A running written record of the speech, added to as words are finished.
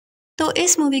तो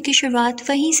इस मूवी की शुरुआत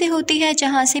वहीं से होती है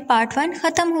जहां से पार्ट 1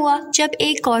 खत्म हुआ, जब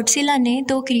एक गॉडजिला ने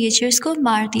 2 क्रिएचर्स को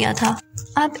मार दिया था।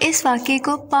 अब इस वाक़ये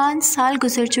को 5 साल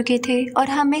गुजर चुके थे और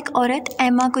हम एक औरत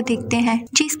एमा को देखते हैं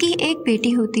जिसकी एक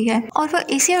बेटी होती है और वो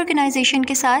इसी ऑर्गेनाइजेशन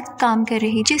के साथ काम कर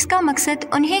रही, जिसका मकसद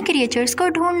उन्हें क्रिएचर्स को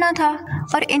ढूंढना था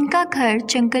और इनका घर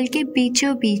जंगल के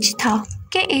बीचों बीच था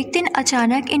कि एक दिन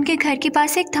अचानक इनके घर के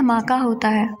पास एक धमाका होता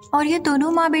है और ये दोनों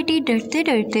माँ बेटी डरते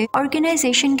डरते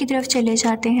ऑर्गेनाइजेशन की तरफ चले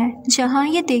जाते हैं, जहाँ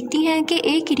ये देखती हैं कि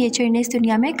एक क्रिएचर ने इस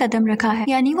दुनिया में कदम रखा है,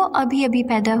 यानी वो अभी अभी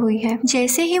पैदा हुई है।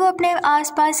 जैसे ही वो अपने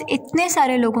आसपास इतने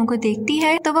सारे लोगों को देखती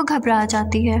है तो वो घबरा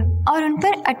जाती है और उन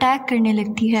पर अटैक करने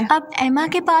लगती है। अब एमा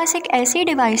के पास एक ऐसी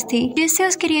डिवाइस थी जिससे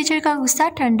उस क्रिएचर का गुस्सा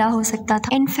ठंडा हो सकता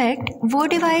था। इनफैक्ट वो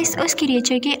डिवाइस उस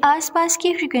क्रिएचर के आसपास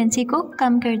की फ्रिक्वेंसी को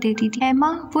कम कर देती थी।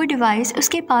 एमा वो डिवाइस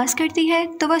उसके पास करती है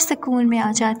तो वह सुकून में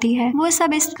आ जाती है। वो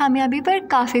सब इस कामयाबी पर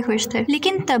काफी खुश थे,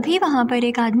 लेकिन तभी वहाँ पर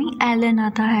एक आदमी एलन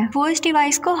आता है। वो इस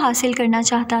डिवाइस को हासिल करना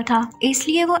चाहता था,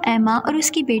 इसलिए वो एमा और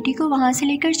उसकी बेटी को वहाँ से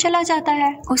लेकर चला जाता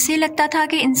है। उसे लगता था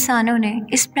कि इंसानों ने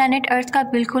इस प्लेनेट अर्थ का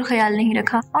बिल्कुल ख्याल नहीं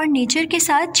रखा और नेचर के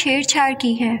साथ छेड़छाड़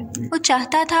की है। वो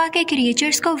चाहता था कि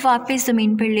क्रिएचर्स को वापस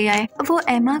जमीन पर ले आए। वो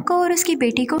एमा को और उसकी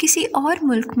बेटी को किसी और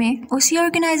मुल्क में उसी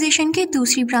ऑर्गेनाइजेशन की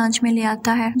दूसरी ब्रांच में ले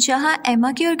आता है, जहाँ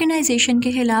एमा की ऑर्गेनाइजेशन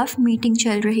के खिलाफ मीटिंग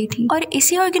चल रही थी और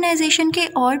इसी ऑर्गेनाइजेशन के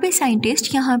और भी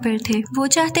साइंटिस्ट यहाँ पर थे। वो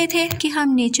चाहते थे कि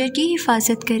हम नेचर की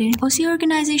हिफाजत करें। उसी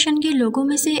ऑर्गेनाइजेशन के लोगों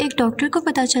में से एक डॉक्टर को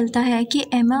पता चलता है कि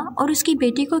एमा और उसकी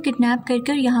बेटी को किडनैप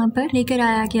कर यहाँ पर लेकर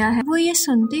आया गया है। वो ये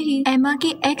सुनते ही एमा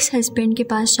के एक्स हस्बैंड के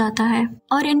पास जाता है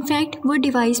और इनफैक्ट वो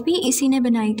डिवाइस भी इसी ने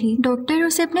बनाई थी। डॉक्टर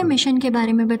उसे अपने मिशन के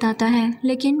बारे में बताता है,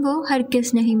 लेकिन वो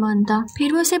हरगिज़ नहीं मानता।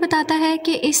 फिर वो उसे बताता है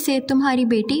कि इससे तुम्हारी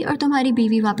बेटी और तुम्हारी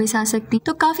बीवी वापस आ सकती।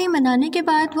 तो काफी मनाने के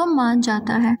बाद वो मान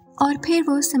जाता है और फिर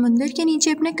वो समुंदर के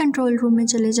नीचे अपने कंट्रोल रूम में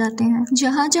चले जाते हैं।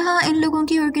 जहाँ जहाँ इन लोगों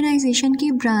की ऑर्गेनाइजेशन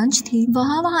की ब्रांच थी,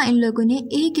 वहाँ वहाँ इन लोगों ने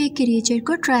एक एक क्रिएचर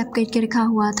को ट्रैप करके रखा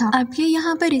हुआ था। अब ये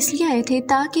यहाँ पर इसलिए आए थे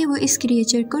ताकि वो इस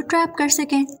क्रिएचर को ट्रैप कर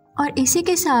सकें और इसी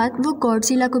के साथ वो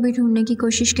गॉडजिला को भी ढूंढने की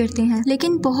कोशिश करते हैं,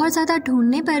 लेकिन बहुत ज्यादा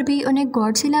ढूंढने पर भी उन्हें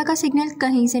गॉडजिला का सिग्नल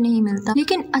कहीं से नहीं मिलता।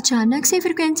 लेकिन अचानक से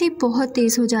फ्रिक्वेंसी बहुत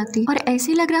तेज हो जाती और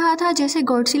ऐसे लग रहा था जैसे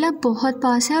गॉडजिला बहुत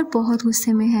पास है और बहुत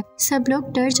गुस्से में है। सब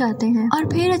लोग डर जाते हैं और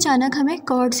फिर अचानक हमें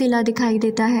गॉडजिला दिखाई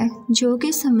देता है जो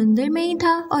कि समुंदर में ही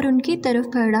था और उनकी तरफ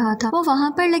बढ़ रहा था। वो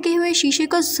वहाँ पर लगे हुए शीशे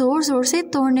को जोर जोर से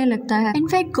तोड़ने लगता है।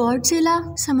 इनफैक्ट गॉडजिला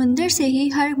समुंदर से ही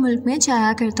हर मुल्क में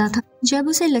जाया करता था जब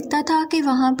उसे लगता था कि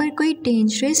वहाँ पर कोई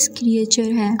डेंजरस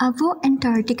क्रिएचर है। अब वो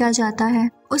अंटार्कटिका जाता है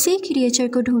उसी क्रिएचर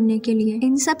को ढूंढने के लिए।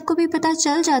 इन सब को भी पता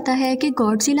चल जाता है कि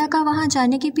गॉडजिला का वहाँ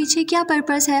जाने के पीछे क्या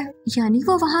पर्पस है, यानी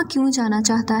वो वहाँ क्यों जाना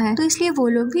चाहता है। तो इसलिए वो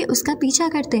लोग भी उसका पीछा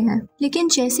करते हैं। लेकिन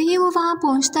जैसे ही वो वहाँ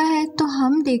पहुँचता है तो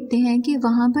हम देखते हैं कि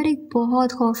वहाँ पर एक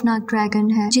बहुत खौफनाक ड्रैगन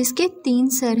है जिसके 3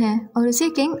 सर हैं और उसे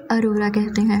किंग अरोरा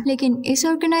कहते हैं। लेकिन इस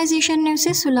ऑर्गेनाइजेशन ने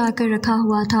उसे सुला कर रखा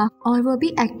हुआ था और वो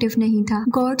भी एक्टिव नहीं था।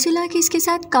 गॉडजिला की इसके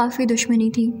साथ काफी दुश्मनी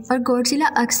थी और गॉडजिला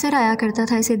अक्सर आया करता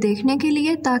था इसे देखने के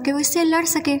लिए ताकि वो इससे लड़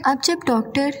सके। अब जब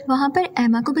डॉक्टर वहाँ पर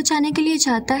एमा को बचाने के लिए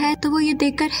जाता है तो वो ये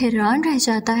देखकर हैरान रह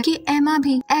जाता है कि एमा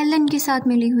भी एलन के साथ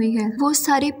मिली हुई है। वो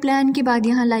सारे प्लान के बाद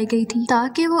यहाँ लाई गई थी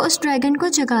ताकि वो उस ड्रैगन को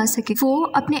जगा सके। वो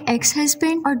अपने एक्स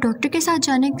हस्बैंड और डॉक्टर के साथ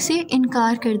जाने से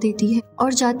इनकार कर देती है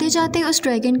और जाते जाते उस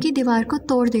ड्रैगन की दीवार को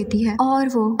तोड़ देती है और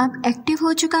वो अब एक्टिव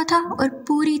हो चुका था और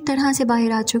पूरी तरह से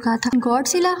बाहर आ चुका था।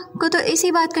 गॉडजिला को तो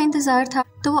इसी बात का इंतजार था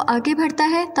तो वो आगे बढ़ता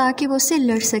है ताकि वो उससे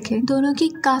लड़ सके। दोनों की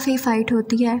काफी फाइट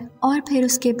होती है और फिर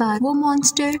उसके बाद वो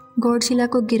मॉन्स्टर गॉडजिला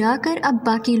को गिराकर अब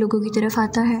बाकी लोगों की तरफ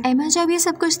आता है। एमा जब ये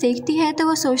सब कुछ देखती है तो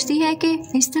वो सोचती है कि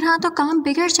इस तरह तो काम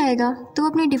बिगड़ जाएगा, तो वो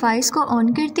अपनी डिवाइस को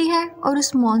ऑन करती है और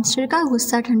उस मॉन्स्टर का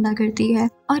गुस्सा ठंडा करती है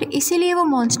और इसीलिए वो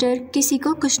मॉन्स्टर किसी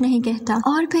को कुछ नहीं कहता।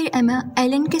 और फिर एमा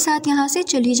एलन के साथ यहाँ से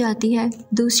चली जाती है।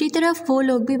 दूसरी तरफ वो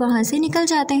लोग भी वहाँ से निकल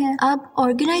जाते हैं। अब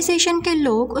ऑर्गेनाइजेशन के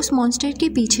लोग उस मॉन्स्टर के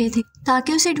पीछे थे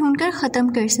ताकि उसे ढूंढकर खत्म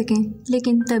कर सकें,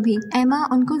 लेकिन तभी एमा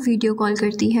उनको वीडियो कॉल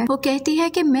करती है। वो कहती है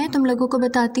कि मैं तुम लोगों को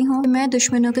बताती हूँ मैं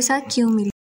दुश्मनों के साथ क्यों मिली।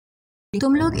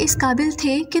 तुम लोग इस काबिल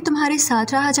थे कि तुम्हारे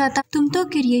साथ रहा जाता। तुम तो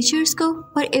क्रिएचर्स को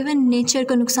और इवन नेचर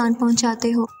को नुकसान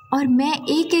पहुंचाते हो और मैं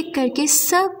एक एक करके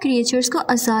सब क्रिएचर्स को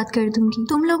आजाद कर दूंगी।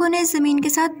 तुम लोगों ने जमीन के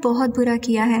साथ बहुत बुरा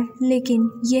किया है, लेकिन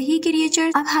यही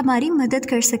क्रिएचर्स अब हमारी मदद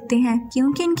कर सकते हैं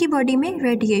क्योंकि इनकी बॉडी में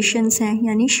रेडिएशंस हैं,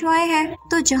 यानी शुआएं हैं।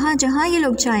 तो जहाँ जहाँ ये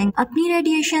लोग जाएंगे अपनी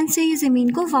रेडिएशन से ये जमीन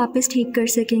को वापस ठीक कर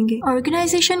सकेंगे।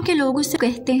 ऑर्गेनाइजेशन के लोग उससे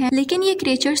कहते हैं लेकिन ये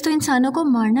क्रिएचर्स तो इंसानों को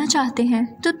मारना चाहते हैं,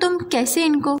 तो तुम कैसे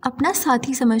इनको अपना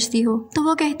साथी समझती हो। तो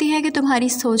वो कहती है कि तुम्हारी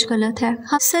सोच गलत है।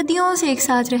 हम सदियों से एक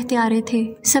साथ रहते आ रहे थे,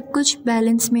 सब कुछ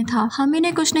बैलेंस में था। हम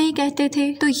इन्हें कुछ नहीं कहते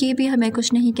थे तो ये भी हमें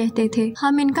कुछ नहीं कहते थे।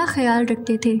 हम इनका ख्याल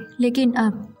रखते थे, लेकिन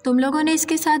अब तुम लोगों ने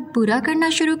इसके साथ बुरा करना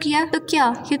शुरू किया तो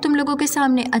क्या ये तुम लोगों के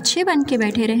सामने अच्छे बन के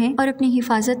बैठे रहें और अपनी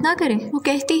हिफाजत ना करें? वो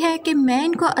कहती है कि मैं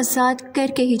इनको आजाद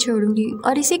करके ही छोड़ूंगी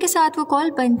और इसी के साथ वो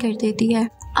कॉल बंद कर देती है।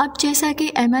 अब जैसा कि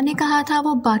एमा ने कहा था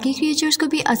वो बाकी क्रिएचर्स को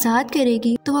भी आजाद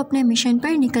करेगी तो वो अपने मिशन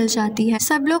पर निकल जाती है।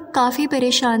 सब लोग काफी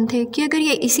परेशान थे कि अगर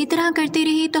ये इसी तरह करती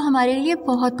रही तो हमारे लिए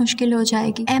बहुत मुश्किल हो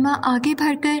जाएगी। एमा आगे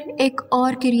बढ़कर एक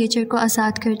और क्रिएचर को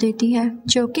आजाद कर देती है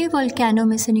जो कि वोल्केनो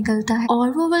में से निकलता है और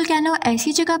वो वोल्केनो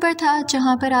ऐसी जगह पर था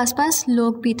जहाँ पर आसपास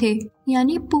लोग भी थे,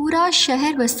 यानी पूरा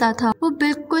शहर बसता था। वो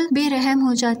बिल्कुल बेरहम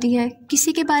हो जाती है,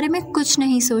 किसी के बारे में कुछ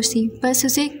नहीं सोचती, बस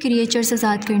उसे क्रिएचर्स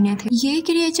आजाद करने थे। ये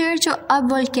क्रिएचर जो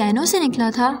अब वोल्केनो से निकला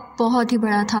था बहुत ही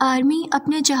बड़ा था। आर्मी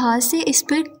अपने जहाज से इस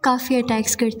पर काफी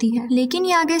अटैक्स करती है, लेकिन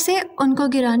ये आगे से उनको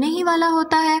गिराने ही वाला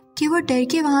होता है कि वो डर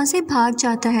के वहाँ से भाग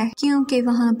जाता है क्योंकि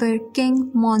वहाँ पर किंग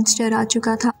मॉन्स्टर आ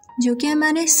चुका था जो कि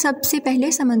मैंने सबसे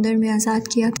पहले समंदर में आजाद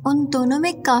किया। उन दोनों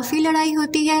में काफी लड़ाई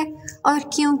होती है और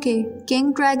क्योंकि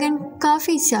किंग ड्रैगन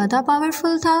काफी ज्यादा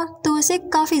पावरफुल था तो उसे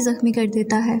काफी जख्मी कर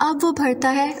देता है। अब वो बढ़ता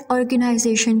है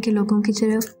ऑर्गेनाइजेशन के लोगों की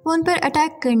तरफ। वो उन पर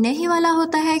अटैक करने ही वाला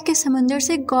होता है कि समंदर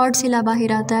से गॉडजिला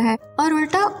बाहर आता है और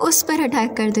उल्टा उस पर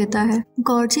अटैक कर देता है।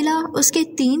 गॉडजिला उसके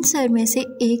 3 सर में से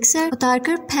एक सर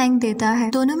उतारकर फेंक देता है।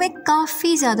 दोनों में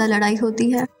काफी ज्यादा लड़ाई होती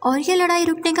है और ये लड़ाई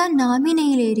रुकने का नाम ही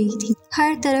नहीं ले रही थी।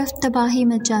 हर तरफ तबाही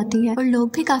मच जाती है और लोग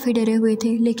भी काफी डरे हुए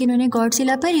थे, लेकिन उन्हें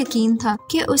गॉडजिला पर यकीन था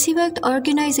कि उसी वक्त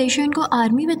ऑर्गेनाइजेशन को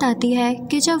आर्मी बताती है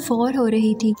कि जब वॉर हो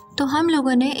रही थी तो हम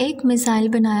लोगों ने एक मिसाइल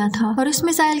बनाया था और उस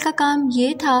मिसाइल का काम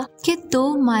ये था कि 2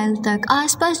 माइल तक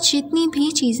आसपास जितनी भी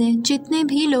चीजें, जितने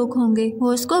भी लोग होंगे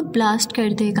वो उसको ब्लास्ट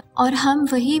कर देगा और हम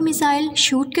वही मिसाइल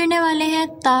शूट करने वाले हैं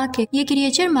ताकि ये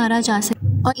क्रिएचर मारा जा सके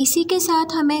और इसी के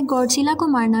साथ हमें गॉडजिला को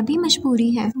मारना भी मजबूरी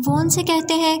है। वो उनसे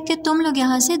कहते हैं कि तुम लोग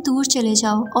यहाँ से दूर चले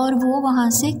जाओ और वो वहाँ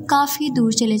से काफी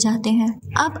दूर चले जाते हैं।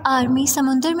 अब आर्मी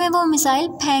समुद्र में वो मिसाइल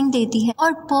फेंक देती है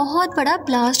और बहुत बड़ा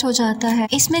ब्लास्ट हो जाता है।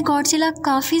 इसमें गॉडजिला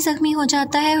काफी जख्मी हो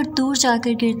जाता है और दूर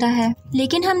जाकर गिरता है,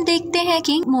 लेकिन हम देखते हैं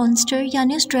कि मॉन्स्टर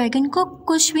यानी उस ड्रैगन को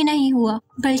कुछ भी नहीं हुआ,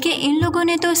 बल्कि इन लोगों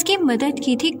ने तो उसकी मदद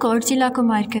की थी गॉडजिला को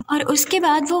मारकर। और उसके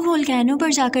बाद वो वोल्केनो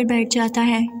पर जाकर बैठ जाता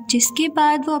है, जिसके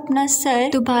बाद वो अपना सर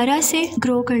दोबारा से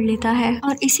ग्रो कर लेता है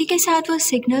और इसी के साथ वो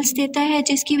सिग्नल्स देता है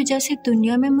जिसकी वजह से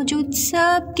दुनिया में मौजूद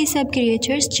सब के सब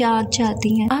क्रिएचर्स जाग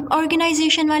जाती हैं। अब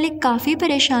ऑर्गेनाइजेशन वाले काफी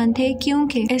परेशान थे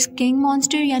क्योंकि इस किंग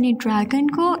मॉन्स्टर यानी ड्रैगन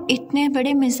को इतने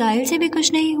बड़े मिसाइल से भी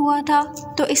कुछ नहीं हुआ था,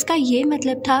 तो इसका ये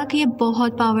मतलब था कि ये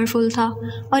बहुत पावरफुल था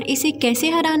और इसे कैसे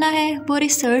हराना है वो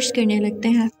रिसर्च करने लगते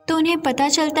हैं। तो उन्हें पता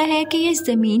चलता है कि ये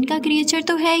जमीन का क्रिएचर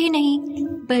तो है ही नहीं,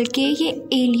 बल्कि ये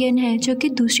एलियन है जो कि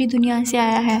दूसरी दुनिया से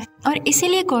आया है और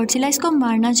इसीलिए गॉडजिला इसको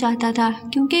मारना चाहता था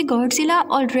क्योंकि गॉडजिला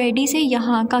ऑलरेडी से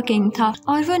यहाँ का किंग था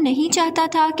और वो नहीं चाहता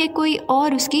था कि कोई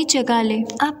और उसकी जगह ले।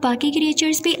 अब बाकी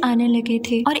क्रिएचर्स भी आने लगे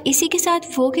थे और इसी के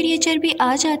साथ वो क्रिएचर भी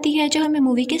आ जाती है जो हमें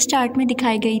मूवी के स्टार्ट में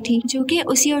दिखाई गई थी, जो कि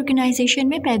उसी ऑर्गेनाइजेशन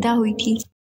में पैदा हुई थी।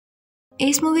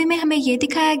 इस मूवी में हमें ये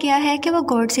दिखाया गया है कि वो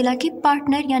गॉडजिला की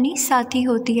पार्टनर यानी साथी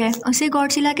होती है। उसे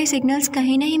गॉडजिला के सिग्नल्स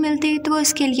कहीं नहीं मिलते तो वो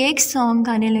उसके लिए एक सॉन्ग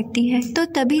गाने लगती है। तो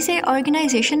तभी से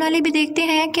ऑर्गेनाइजेशन वाले भी देखते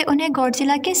हैं कि उन्हें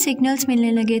गॉडजिला के सिग्नल्स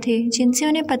मिलने लगे थे, जिनसे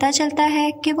उन्हें पता चलता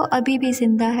है कि वो अभी भी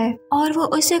जिंदा है और वो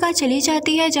उस जगह चली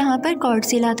जाती है जहाँ पर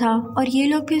गॉडजिला था और ये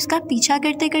लोग भी उसका पीछा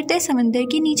करते करते समंदर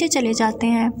के नीचे चले जाते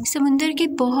हैं। समुंदर की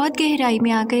बहुत गहराई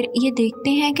में आकर ये देखते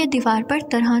हैं कि दीवार पर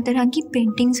तरह तरह की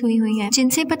पेंटिंग्स हुई है,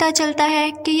 जिनसे पता चलता है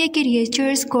कि ये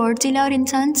क्रिएचर्स गॉडजिला और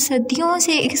इंसान सदियों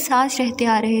से एक साथ रहते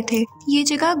आ रहे थे। ये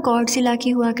जगह गॉडजिला की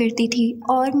हुआ करती थी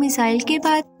और मिसाइल के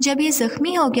बाद जब ये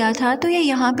जख्मी हो गया था तो ये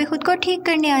यहाँ पे खुद को ठीक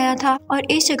करने आया था और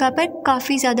इस जगह पर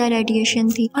काफी ज्यादा रेडिएशन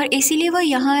थी और इसीलिए वो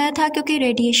यहाँ आया था क्योंकि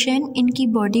रेडिएशन इनकी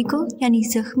बॉडी को यानी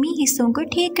जख्मी हिस्सों को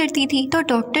ठीक करती थी। तो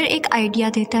डॉक्टर एक आइडिया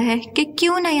देता है कि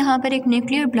क्यों ना यहाँ पर एक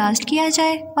न्यूक्लियर ब्लास्ट किया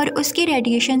जाए और उसकी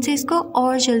रेडिएशन से इसको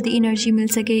और जल्दी एनर्जी मिल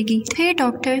सकेगी। फिर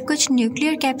डॉक्टर कुछ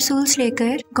न्यूक्लियर कैप्सूल्स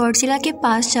लेकर गॉडजिला के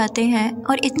पास जाते हैं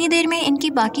और इतनी देर में इनकी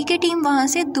बाकी की टीम वहाँ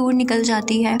से दूर निकल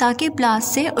जाती है ताकि ब्लास्ट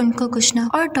से उनको कुछ ना।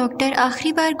 और डॉक्टर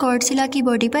आखिरी बार गॉडजिला की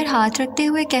बॉडी पर हाथ रखते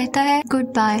हुए कहता है गुड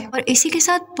बाय और इसी के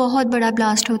साथ बहुत बड़ा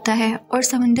ब्लास्ट होता है और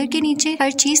समंदर के नीचे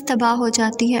हर चीज तबाह हो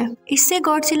जाती है। इससे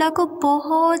गॉडजिला को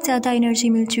बहुत ज्यादा एनर्जी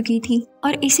मिल चुकी थी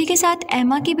और इसी के साथ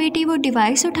एमा की बेटी वो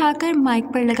डिवाइस उठाकर माइक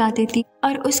पर लगा देती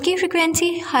और उसकी फ्रिक्वेंसी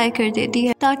हाई कर देती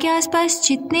है ताकि आसपास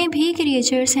जितने भी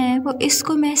क्रिएचर्स हैं वो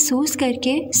इसको महसूस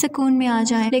करके सुकून में आ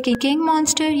जाएं। लेकिन किंग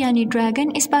मॉन्स्टर यानी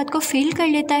ड्रैगन इस बात को फील कर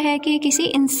लेता है कि किसी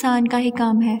इंसान का ही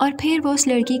काम है और फिर वो उस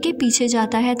लड़की के पीछे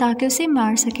जाता है ताकि उसे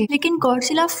मार सके। लेकिन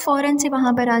गॉडजिला फौरन से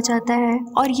वहां पर आ जाता है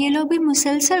और ये लोग भी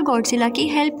मुसलसल गॉडजिला की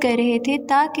हेल्प कर रहे थे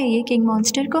ताकि ये किंग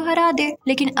मॉन्स्टर को हरा दे।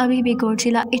 लेकिन अभी भी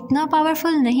गॉडजिला इतना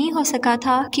पावरफुल नहीं हो सका रहा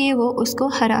था कि वो उसको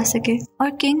हरा सके। और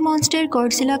किंग मॉन्स्टर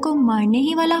गॉडजिला को मारने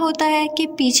ही वाला होता है कि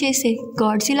पीछे से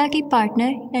गॉडजिला की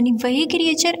पार्टनर यानी वही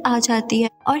क्रिएचर आ जाती है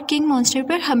और किंग मॉन्स्टर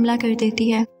पर हमला कर देती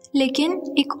है। लेकिन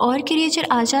एक और क्रिएचर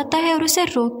आ जाता है और उसे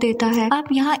रोक देता है। अब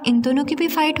यहाँ इन दोनों की भी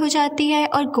फाइट हो जाती है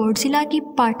और गॉडजिला की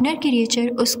पार्टनर क्रिएचर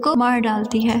उसको मार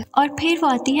डालती है और फिर वो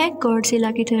आती है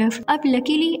गॉडजिला की तरफ। अब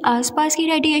लकीली आसपास की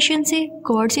रेडिएशन से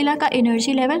गॉडजिला का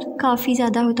एनर्जी लेवल काफी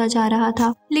ज्यादा होता जा रहा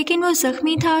था, लेकिन वो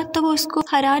जख्मी था तो वो उसको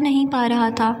हरा नहीं पा रहा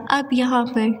था। अब यहाँ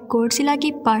पर गॉडजिला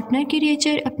की पार्टनर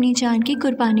क्रिएचर अपनी जान की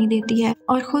कुर्बानी देती है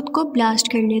और खुद को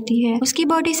ब्लास्ट कर लेती है। उसकी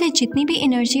बॉडी से जितनी भी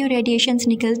एनर्जी और रेडिएशंस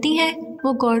निकलती है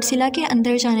वो गॉडजिला के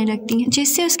अंदर जाने लगती हैं,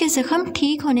 जिससे उसके जख्म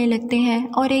ठीक होने लगते हैं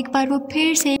और एक बार वो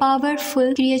फिर से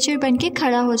पावरफुल क्रिएचर बन के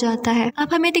खड़ा हो जाता है।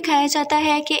 अब हमें दिखाया जाता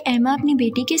है कि एमा अपनी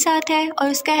बेटी के साथ है और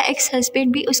उसका एक्स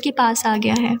हस्बैंड भी उसके पास आ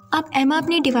गया है। अब एमा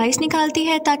अपनी डिवाइस निकालती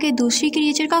है ताकि दूसरी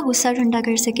क्रिएचर का गुस्सा ठंडा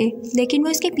कर सके, लेकिन वो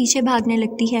उसके पीछे भागने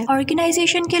लगती है।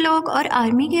 ऑर्गेनाइजेशन के लोग और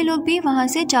आर्मी के लोग भी वहाँ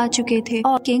से जा चुके थे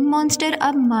और किंग मॉन्स्टर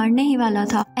अब मारने ही वाला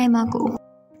था एमा को।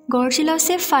 गॉडजिला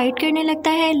उससे फाइट करने लगता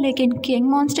है, लेकिन किंग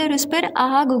मॉन्स्टर उस पर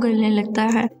आग उगलने लगता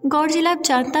है। गॉडजिला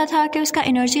जानता था कि उसका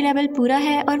एनर्जी लेवल पूरा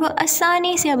है और वो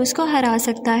आसानी से अब उसको हरा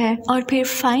सकता है और फिर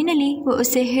फाइनली वो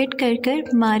उसे हिट कर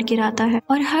कर मार गिराता है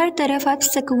और हर तरफ अब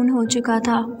सुकून हो चुका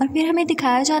था। और फिर हमें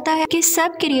दिखाया जाता है कि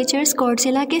सब क्रिएचर्स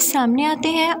गॉडजिला के सामने आते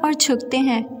हैं और झुकते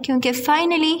हैं क्योंकि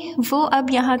फाइनली वो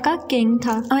अब यहाँ का किंग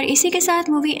था। और इसी के साथ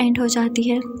मूवी एंड हो जाती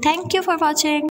है। Thank you for watching.